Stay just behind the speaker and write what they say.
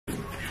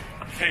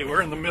Hey,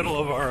 we're in the middle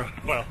of our,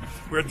 well,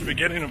 we're at the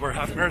beginning of our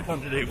half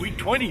marathon today, week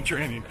 20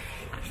 training.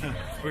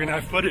 We're gonna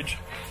have footage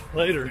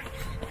later,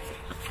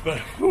 but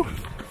whew,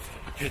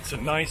 it's a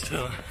nice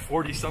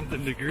 40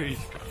 something degrees.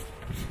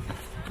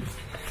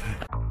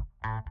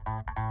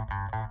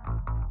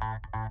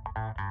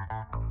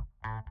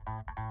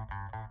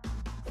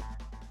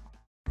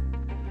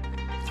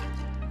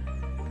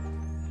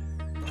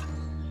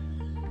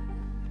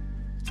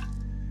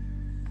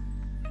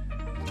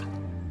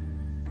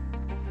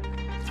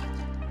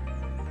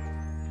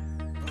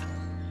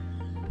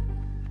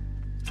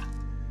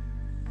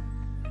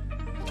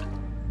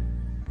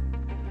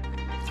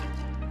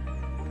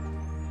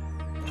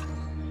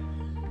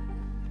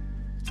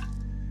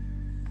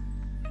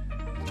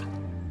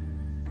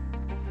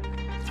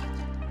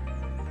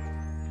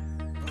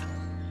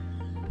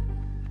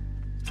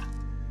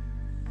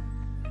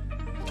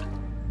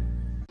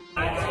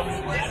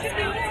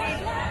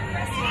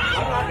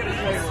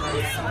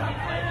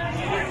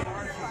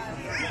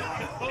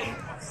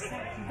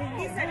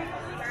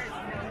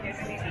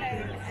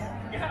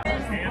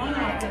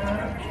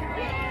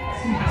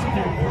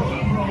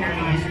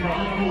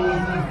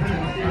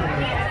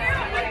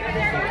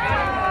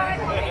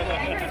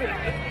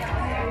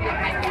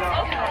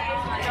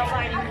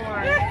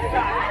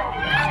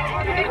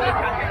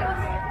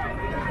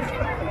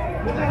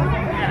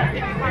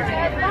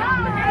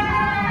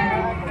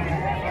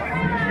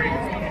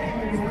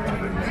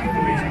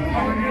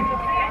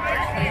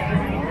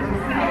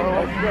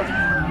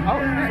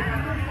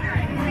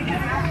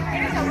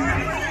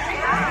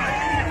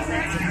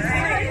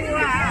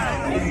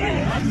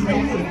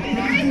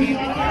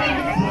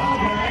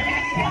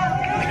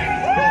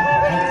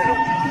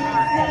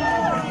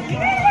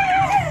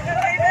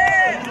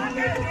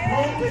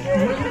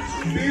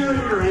 Beer in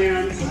your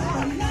hands.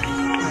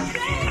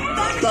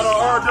 Got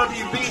our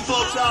RWB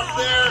folks out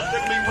there.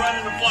 They're going to be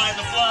running and flying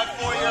the flag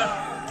for you.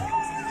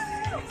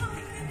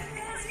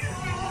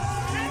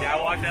 Yeah, I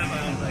walked out and I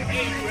was like,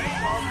 hey,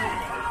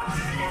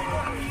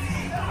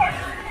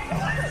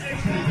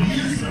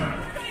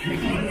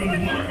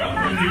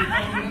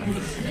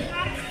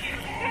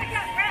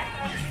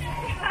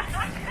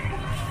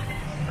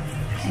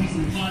 See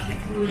some classic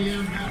 3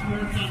 AM half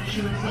marathon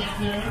shirts out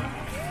there.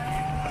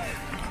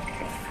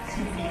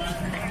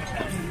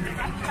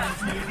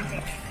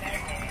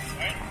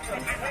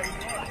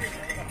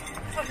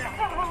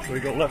 So we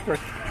go left, right?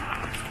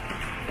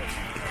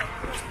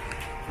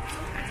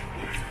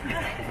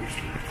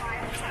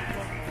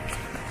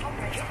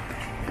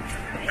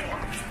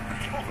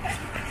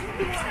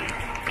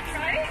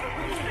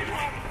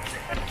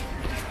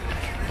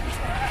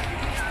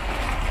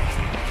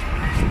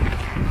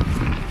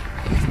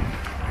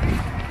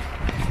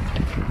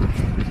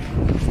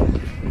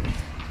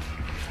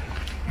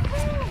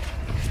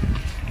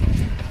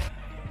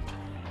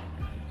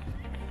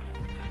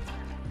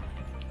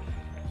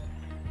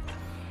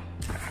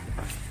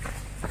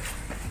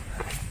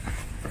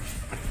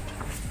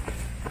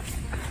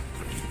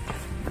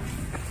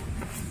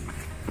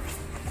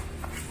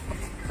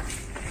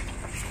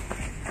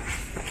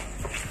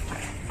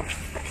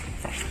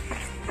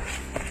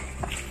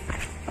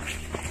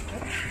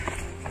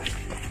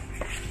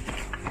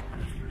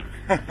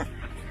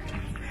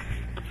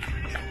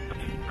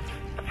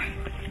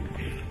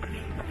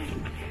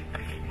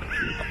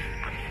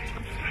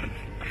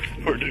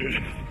 Poor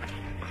dude.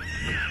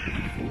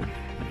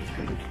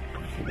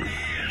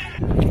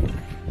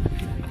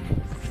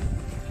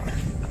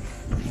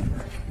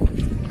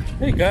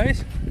 Hey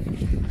guys.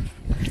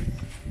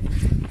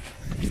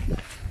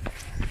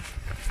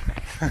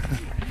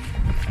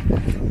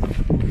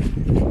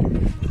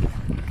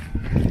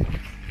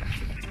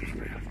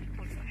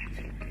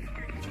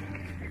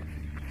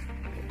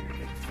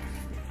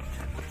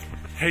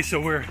 Hey,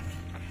 so we're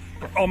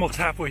almost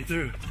halfway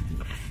through.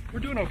 We're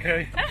doing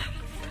okay.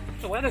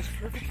 The weather's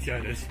perfect. Yeah,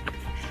 it is.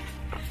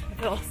 I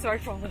feel sorry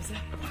for all those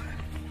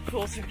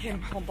fools who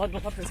came all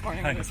bundled up this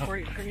morning when it was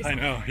 40 degrees. I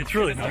know, it's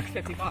really nice. Like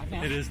 55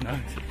 now. It is nice.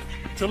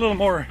 It's a little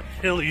more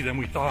hilly than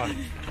we thought,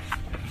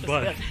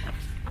 but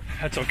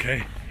that's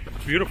okay.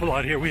 It's beautiful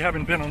out here. We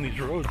haven't been on these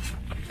roads.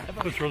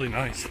 It's really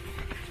nice.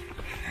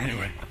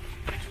 Anyway.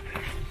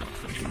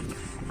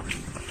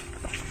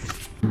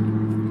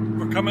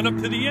 We're coming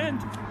up to the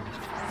end.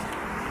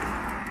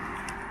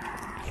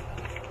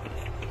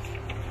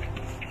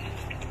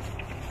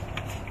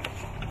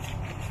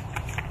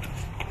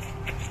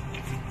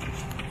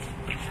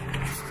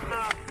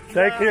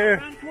 Thank you.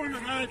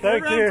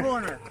 Thank you.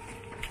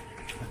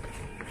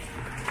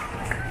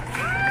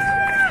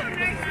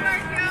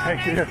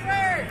 Thank you.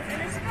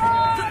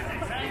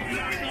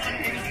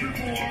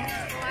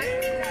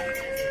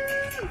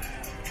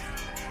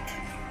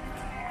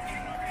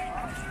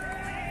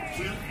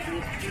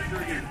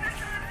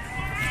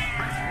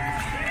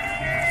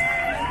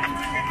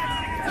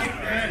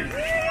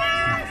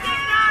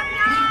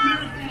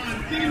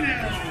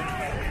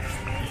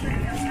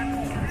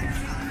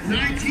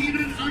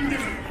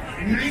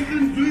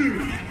 Nathan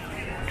Booth.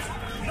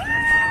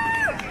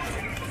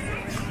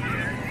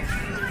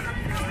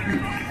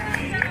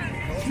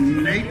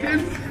 Nathan?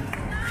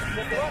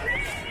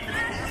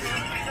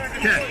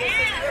 Okay.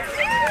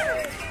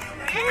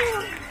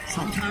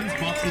 Sometimes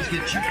boxes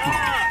get checked off.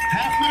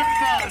 Half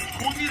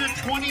marathon, 20 to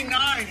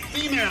 29,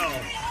 female.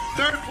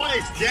 Third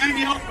place,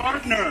 Danielle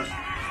Gardner.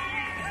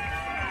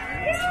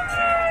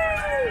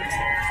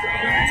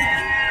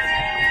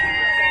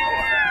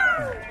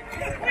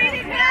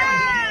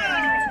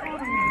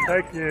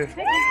 Thank you. Okay,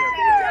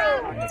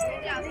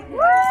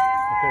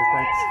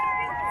 thanks.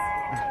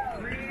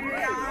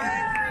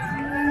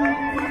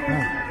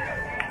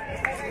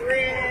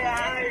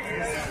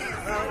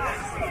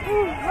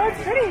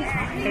 That's pretty.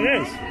 It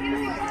is.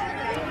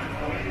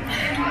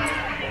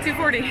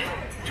 240.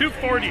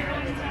 240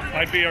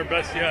 might be our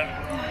best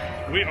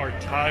yet. We are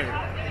tired.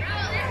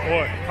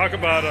 Boy, talk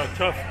about a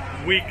tough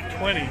week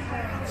 20.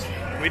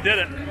 We did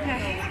it.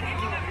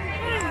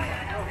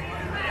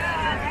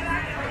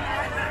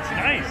 It's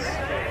nice.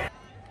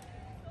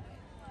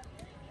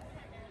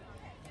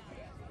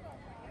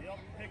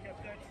 Pick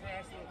up that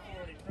trash with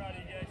authority. Proud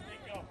of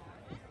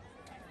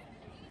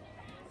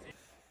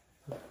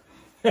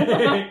you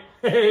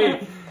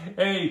guys.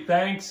 Hey,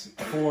 thanks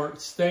for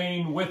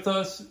staying with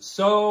us.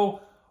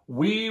 So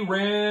we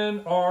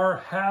ran our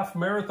half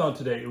marathon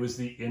today. It was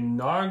the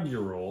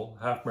inaugural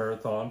half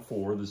marathon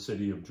for the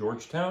city of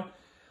Georgetown.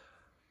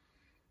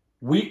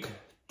 Week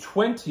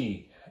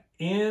 20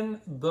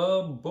 in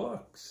the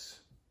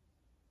books.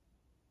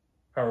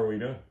 How are we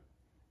doing?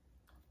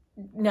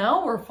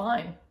 Now we're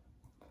fine.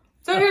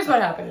 So here's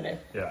what happened today.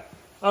 Yeah.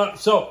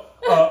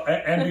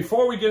 And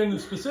before we get into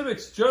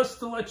specifics, just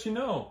to let you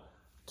know,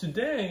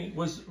 today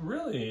was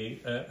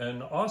really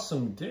an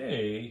awesome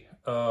day.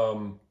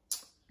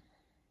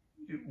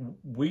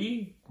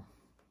 We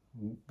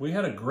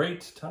had a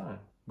great time.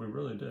 We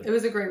really did. It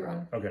was a great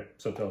run. Okay,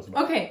 so tell us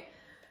about it. Okay,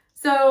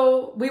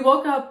 so we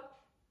woke up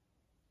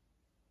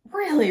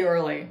really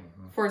early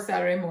for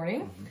Saturday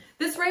morning.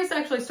 This race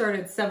actually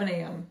started at 7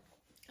 a.m.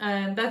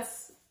 And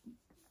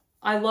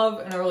I love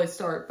an early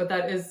start, but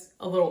that is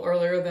a little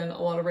earlier than a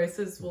lot of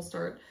races will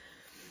start.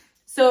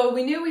 So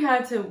we knew we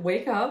had to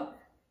wake up,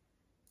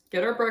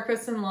 get our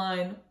breakfast in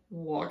line,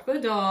 walk the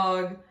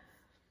dog,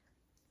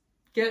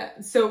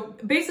 so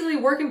basically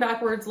working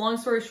backwards, long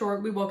story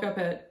short, we woke up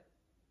at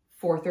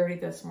 4:30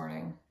 this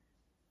morning.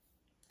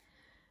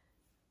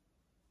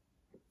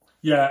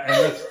 Yeah,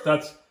 and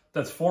that's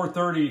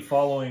 4:30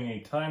 following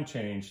a time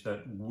change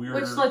that we're...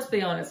 Which, let's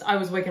be honest, I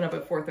was waking up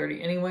at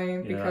 4:30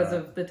 anyway because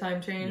of the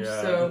time change.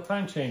 Yeah, so the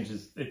time change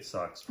it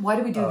sucks. Why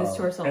do we do this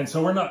to ourselves? And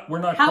so we're not.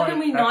 How can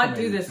we not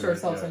do this to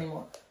ourselves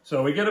anymore?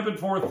 So we get up at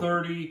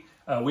 4:30.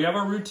 We have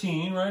our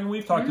routine, right? And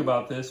we've talked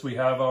about this. We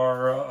have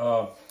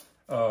our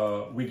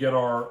we get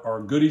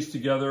our goodies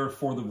together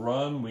for the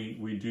run.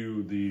 We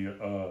do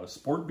the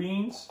sport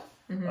beans.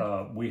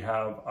 We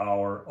have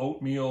our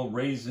oatmeal,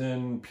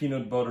 raisin,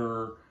 peanut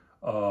butter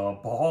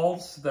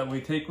balls that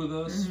we take with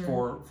us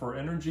for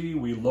energy.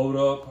 We load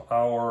up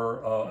our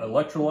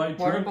electrolyte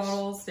water drinks.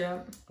 bottles.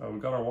 Yeah.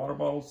 We got our water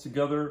bottles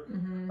together.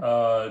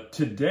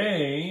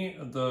 Today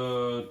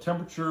the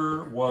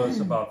temperature was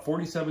about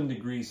 47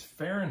 degrees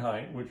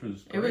Fahrenheit, which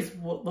was great. It was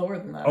lower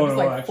than that. It was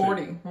like actually,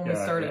 40 when we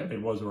started.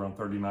 It was around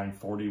 39,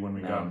 40 when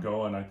we got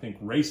going. I think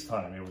race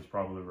time it was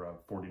probably around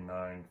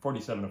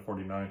 47 to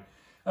 49.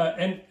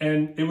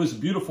 And it was a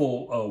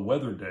beautiful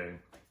weather day.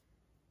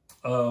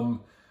 We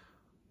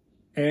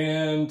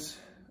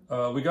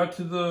got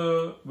to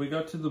the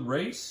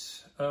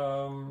race.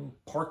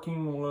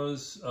 Parking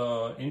was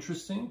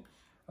interesting.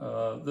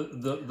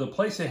 The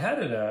place they had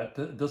it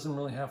at doesn't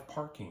really have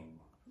parking.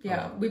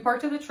 Yeah, we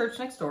parked at the church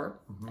next door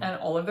and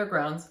all of their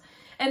grounds.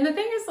 And the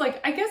thing is, like,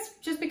 I guess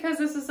just because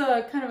this is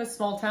a kind of a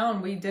small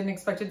town, we didn't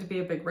expect it to be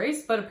a big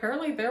race, but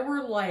apparently there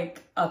were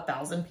like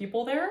 1,000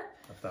 people there.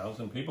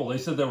 1,000 people. They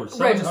said there were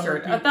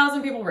 700 registered.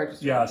 1,000 people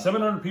registered. Yeah,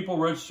 700 people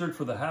registered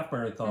for the half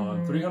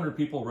marathon, 300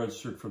 people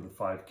registered for the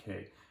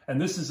 5K. And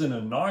this is an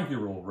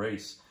inaugural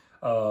race.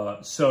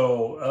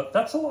 So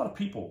that's a lot of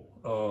people.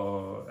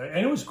 And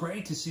it was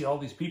great to see all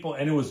these people.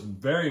 And it was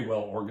very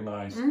well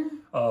organized.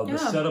 The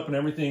setup and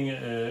everything,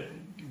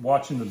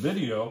 watching the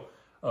video,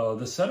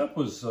 the setup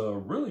was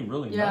really,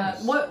 really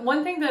nice. Yeah,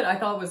 one thing that I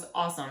thought was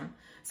awesome.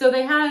 So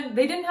they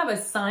didn't have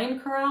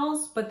assigned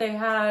corrals, but they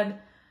had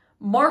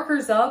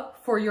markers up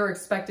for your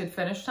expected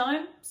finish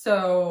time.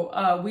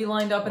 So we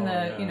lined up in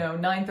the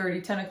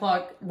 9:30, 10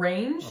 o'clock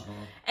range.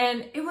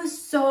 And it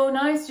was so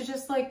nice to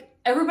just like,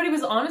 everybody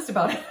was honest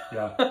about it.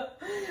 Yeah.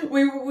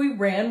 we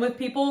ran with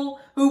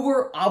people who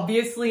were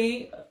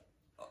obviously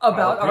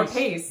about our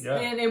pace. Yeah.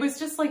 And it was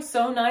just like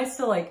so nice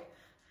to like,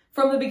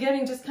 from the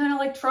beginning, just kind of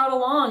like trot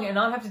along and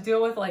not have to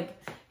deal with like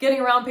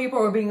getting around people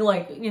or being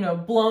like,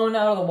 blown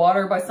out of the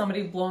water by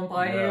somebody blown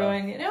by you.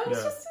 And it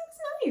was just,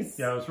 nice.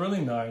 Yeah, it was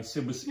really nice.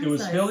 It was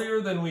nice.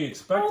 Hillier than we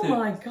expected. Oh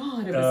my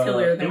God, it was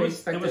hillier than we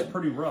expected. It was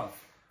pretty rough.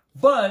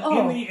 But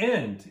in the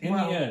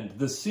end,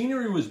 the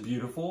scenery was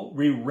beautiful.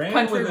 We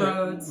ran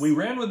roads. We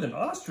ran with an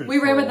ostrich. We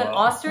ran with an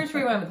ostrich.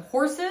 We ran with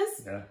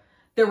horses. Yeah.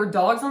 There were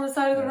dogs on the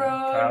side of the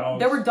road. Cows.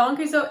 There were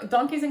donkeys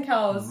and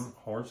cows.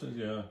 Horses,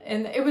 yeah.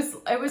 And it was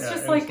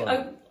just like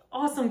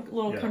awesome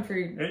little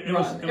country It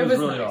run. was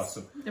really nice.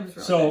 awesome. It was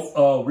really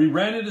so nice. we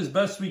ran it as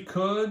best we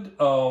could.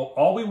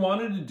 All we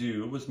wanted to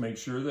do was make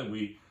sure that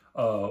we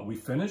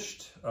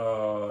finished. You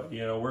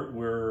know,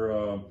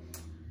 we're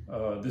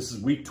this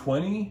is week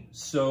 20.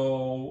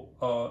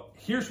 So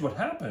here's what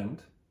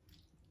happened.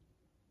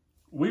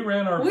 We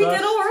ran our We best,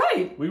 did all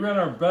right. We ran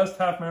our best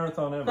half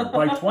marathon ever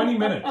by 20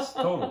 minutes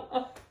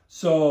total.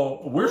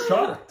 So we're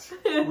shocked.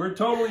 We're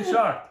totally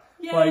shocked.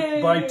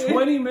 Yay. By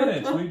 20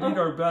 minutes, we beat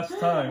our best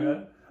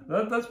time.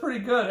 That's pretty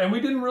good. And we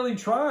didn't really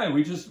try.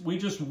 We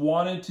just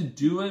wanted to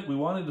do it. We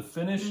wanted to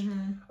finish.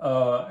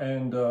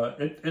 And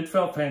it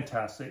felt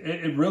fantastic.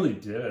 It really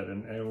did.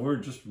 And we're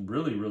just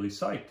really, really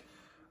psyched.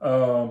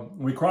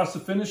 We crossed the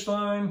finish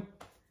line.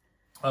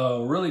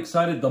 Really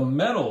excited. The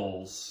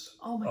medals.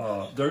 Oh my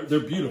gosh. They're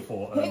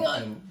beautiful. Hang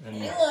on.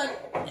 Hang on.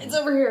 It's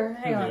over here.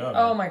 Hang on.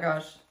 Oh my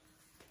gosh.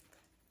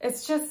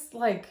 It's just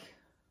like,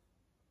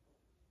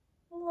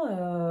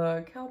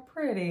 look how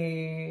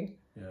pretty.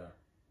 Yeah.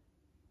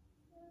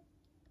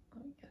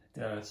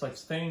 Yeah, it's like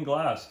stained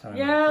glass kind of.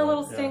 Yeah, a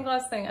little stained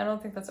glass thing. I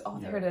don't think that's, oh,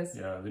 there it is.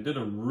 Yeah, they did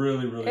a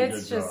really, really good job.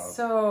 It's just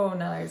so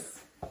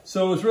nice.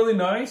 So it was really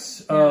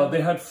nice. Yeah.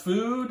 They had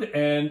food,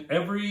 and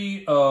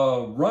every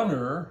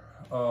runner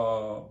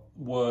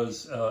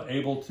was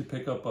able to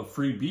pick up a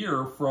free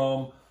beer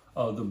from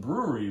the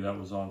brewery that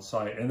was on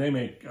site, and they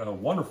make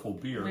wonderful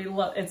beer. We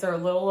love it's our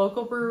little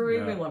local brewery.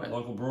 Yeah, we love it.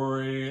 Local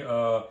brewery.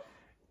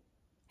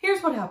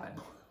 Here's what happened.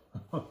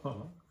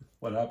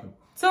 What happened?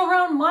 So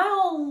around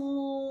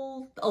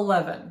mile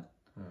 11,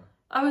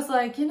 I was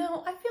like, you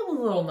know, I feel a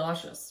little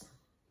nauseous.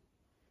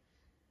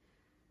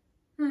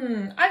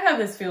 I've had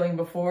this feeling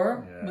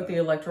before with the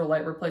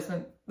electrolyte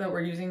replacement that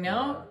we're using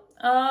now.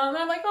 And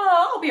I'm like,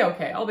 oh, I'll be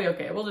okay. I'll be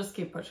okay. We'll just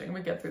keep pushing.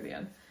 We get through the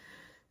end.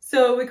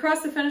 So we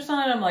crossed the finish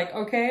line. I'm like,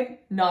 okay,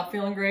 not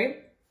feeling great.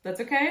 That's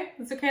okay.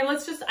 That's okay.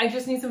 I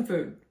just need some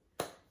food.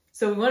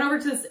 So we went over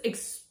to this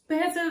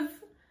expansive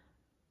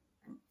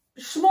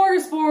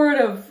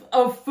smorgasbord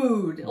of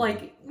food.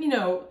 Like, you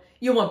know,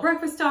 you want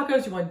breakfast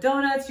tacos, you want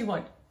donuts, you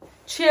want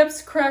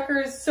chips,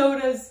 crackers,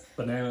 sodas,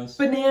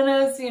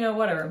 bananas, you know,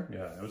 whatever.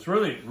 Yeah, it was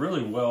really,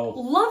 really well.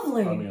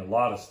 Lovely. I mean, a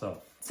lot of stuff.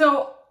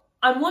 So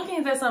I'm looking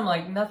at this, I'm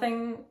like,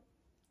 nothing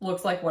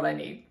looks like what I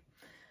need.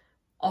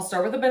 I'll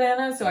start with a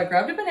banana. So I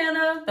grabbed a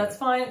banana, that's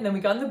fine. And then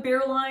we got in the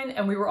beer line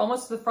and we were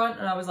almost to the front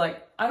and I was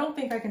like, I don't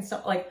think I can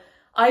stop. Like,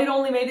 I had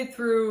only made it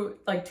through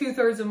like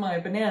 2/3 of my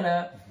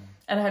banana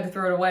and I had to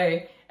throw it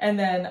away. And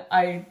then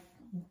I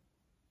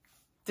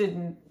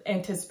didn't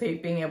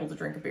anticipate being able to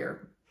drink a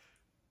beer.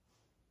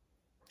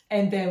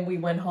 And then we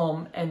went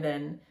home and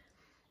then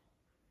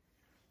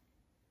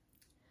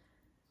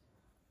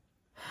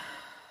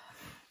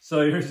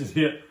So here's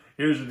the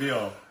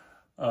deal.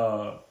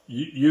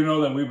 You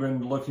know that we've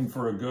been looking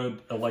for a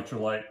good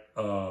electrolyte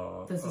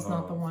this is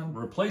not the one.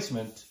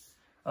 Replacement.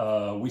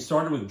 We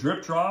started with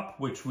Drip Drop,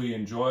 which we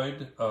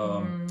enjoyed,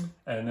 and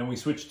then we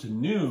switched to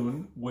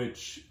Noon,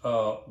 which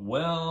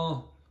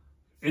well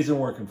isn't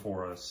working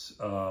for us.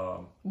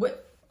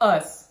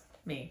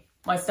 Me.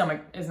 My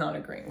stomach is not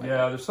agreeing with it.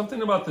 Yeah, there's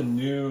something about the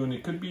Noon.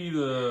 It could be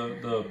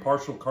the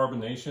partial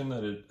carbonation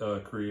that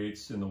it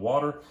creates in the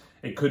water.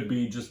 It could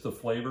be just the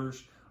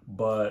flavors,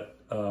 but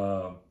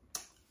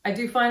I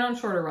do fine on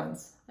shorter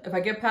runs. If I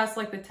get past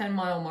like the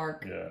 10-mile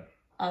mark,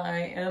 I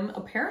am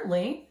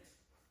apparently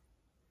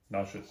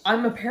nauseous.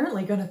 I'm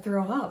apparently going to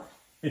throw up.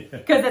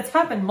 Because that's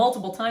happened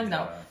multiple times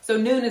now. So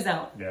Noon is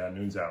out. Yeah,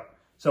 Noon's out.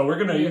 So we're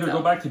going to either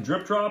go back to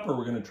Drip Drop or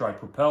we're going to try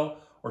Propel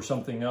or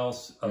something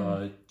else.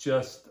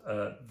 That's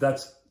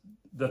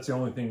the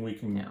only thing we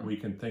can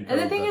think of.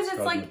 And the thing is, it's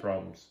like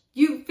problems.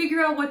 You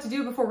figure out what to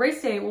do before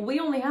race day. Well, we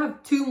only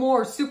have 2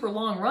 more super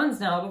long runs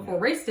now before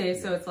race day,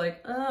 so it's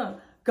like, oh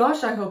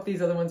gosh, I hope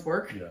these other ones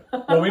work.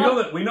 Well, we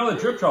know that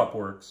Drip Drop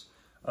works,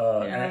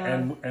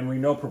 and we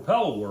know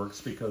Propel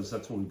works because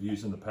that's what we've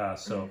used in the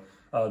past. So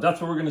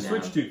that's what we're going to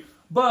switch to.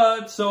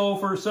 But so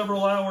for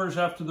several hours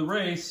after the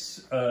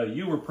race,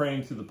 you were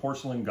praying to the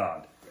porcelain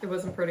god. It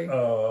wasn't pretty.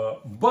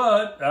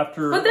 But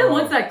then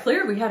once that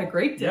cleared, we had a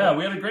great day. Yeah,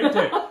 we had a great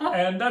day.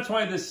 And that's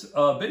why this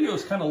video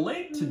is kind of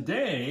late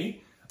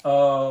today.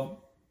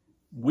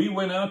 We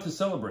went out to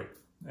celebrate.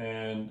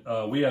 And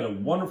we had a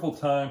wonderful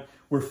time.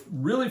 We're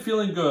really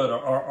feeling good.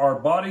 Our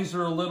bodies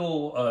are a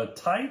little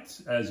tight,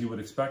 as you would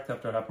expect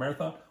after a half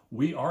marathon.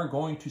 We are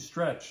going to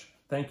stretch.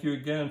 Thank you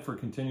again for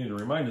continuing to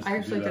remind us. I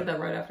actually did that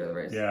right after the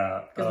race.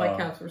 Yeah. Because my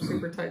calves were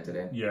super tight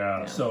today.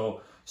 Yeah.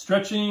 So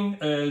stretching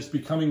is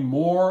becoming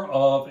more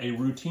of a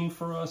routine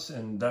for us,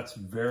 and that's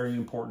very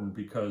important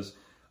because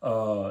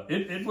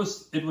it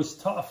was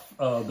tough.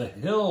 The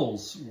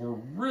hills were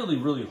really,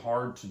 really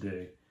hard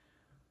today,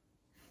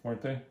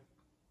 weren't they?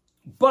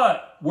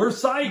 But we're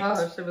psyched.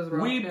 Gosh, it was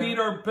rough, we beat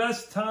our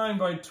best time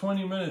by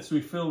 20 minutes.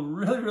 We feel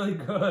really, really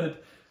good.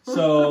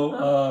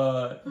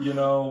 So you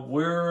know,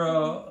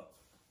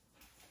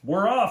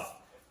 we're off.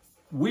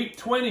 Week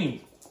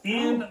 20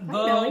 in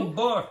the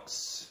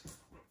books.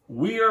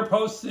 We are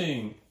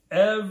posting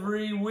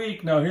every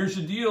week. Now, here's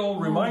the deal.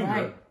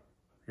 Reminder.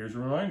 Here's a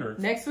reminder.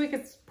 Next week,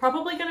 it's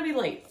probably going to be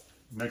late.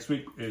 Next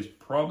week is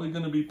probably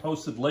going to be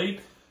posted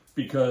late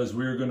because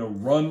we're going to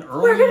run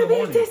early. We're going to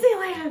in the be at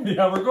morning. Disneyland.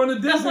 Yeah, we're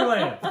going to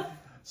Disneyland.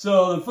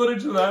 So the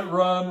footage of that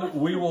run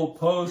we will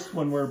post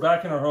when we're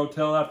back in our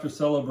hotel after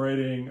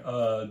celebrating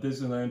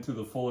Disneyland to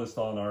the fullest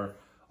on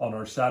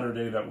our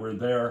Saturday that we're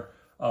there.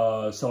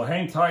 So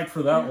hang tight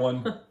for that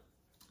one.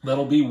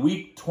 That'll be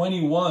week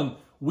 21.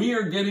 We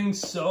are getting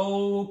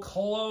so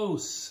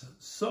close.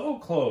 So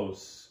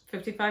close.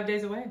 55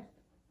 days away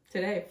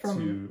today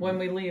from when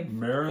we leave.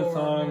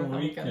 Marathon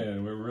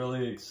weekend. We're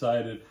really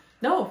excited.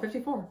 No,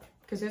 54.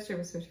 Because yesterday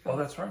was 55. Oh,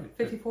 that's right.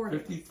 54 days.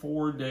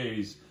 54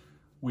 days.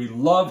 We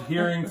love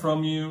hearing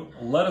from you.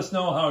 Let us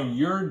know how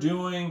you're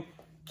doing.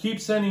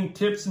 Keep sending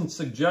tips and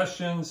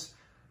suggestions.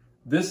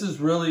 This is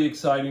really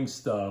exciting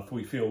stuff.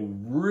 We feel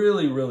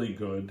really, really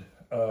good.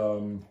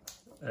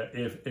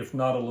 If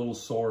not a little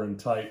sore and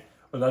tight,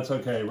 but that's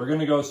okay. We're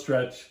gonna go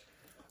stretch.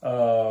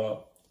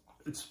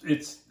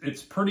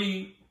 It's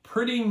pretty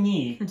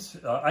neat.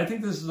 I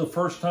think this is the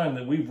first time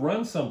that we've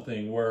run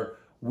something where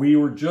we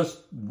were just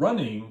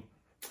running.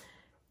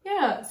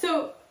 Yeah.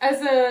 So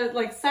as a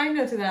side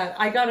note to that,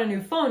 I got a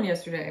new phone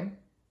yesterday,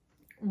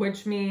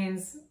 which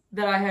means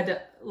that I had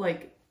to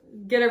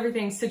get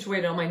everything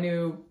situated on my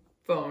new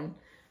phone.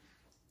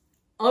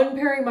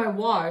 Unpairing my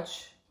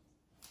watch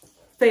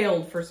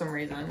failed for some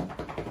reason,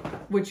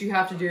 which you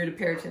have to do to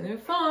pair it to the new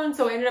phone.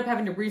 So I ended up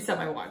having to reset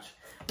my watch,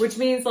 which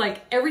means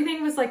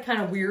everything was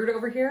kind of weird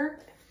over here.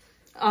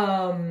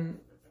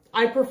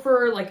 I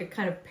prefer a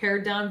kind of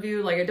pared down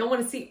view. I don't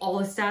want to see all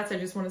the stats. I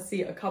just want to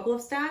see a couple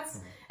of stats.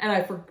 And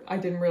I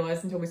didn't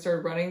realize until we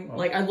started running. Oh.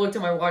 I looked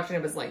at my watch and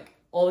it was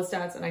all the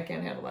stats, and I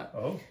can't handle that.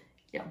 Oh.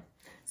 Yeah.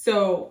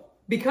 So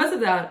because of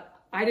that,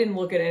 I didn't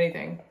look at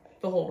anything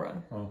the whole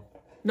run. Oh.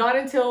 Not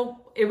until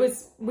we were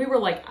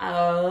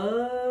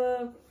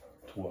 12.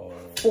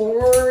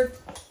 4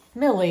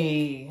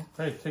 milli.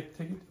 Hey, take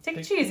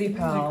it easy,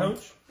 pal.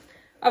 Coach.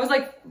 I was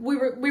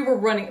we were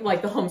running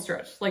the home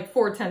stretch,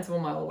 0.4 of a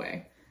mile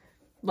away.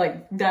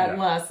 That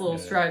last little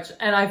stretch.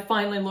 And I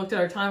finally looked at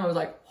our time. I was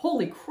like,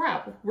 holy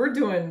crap, we're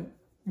doing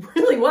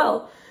really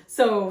well.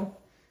 So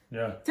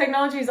yeah,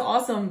 technology is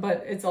awesome,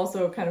 but it's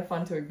also kind of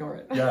fun to ignore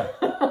it. Yeah.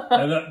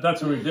 And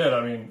that's what we did.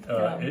 I mean,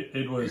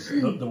 it was,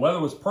 the weather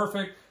was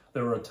perfect.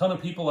 There were a ton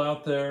of people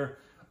out there.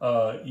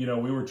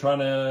 We were trying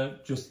to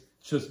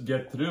just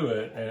get through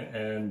it.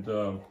 And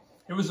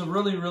it was a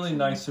really, really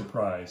nice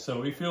surprise.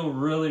 So we feel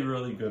really,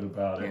 really good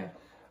about it. Yeah.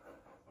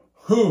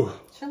 Whew.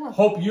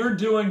 Hope you're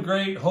doing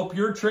great. Hope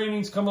your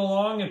training's coming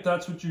along if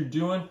that's what you're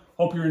doing.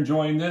 Hope you're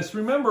enjoying this.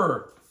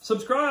 Remember,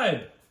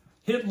 subscribe,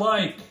 hit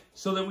like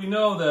so that we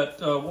know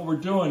that what we're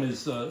doing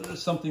is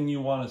something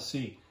you want to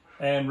see.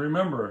 And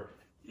remember,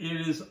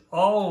 it is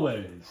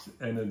always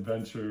an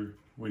adventure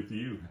with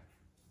you.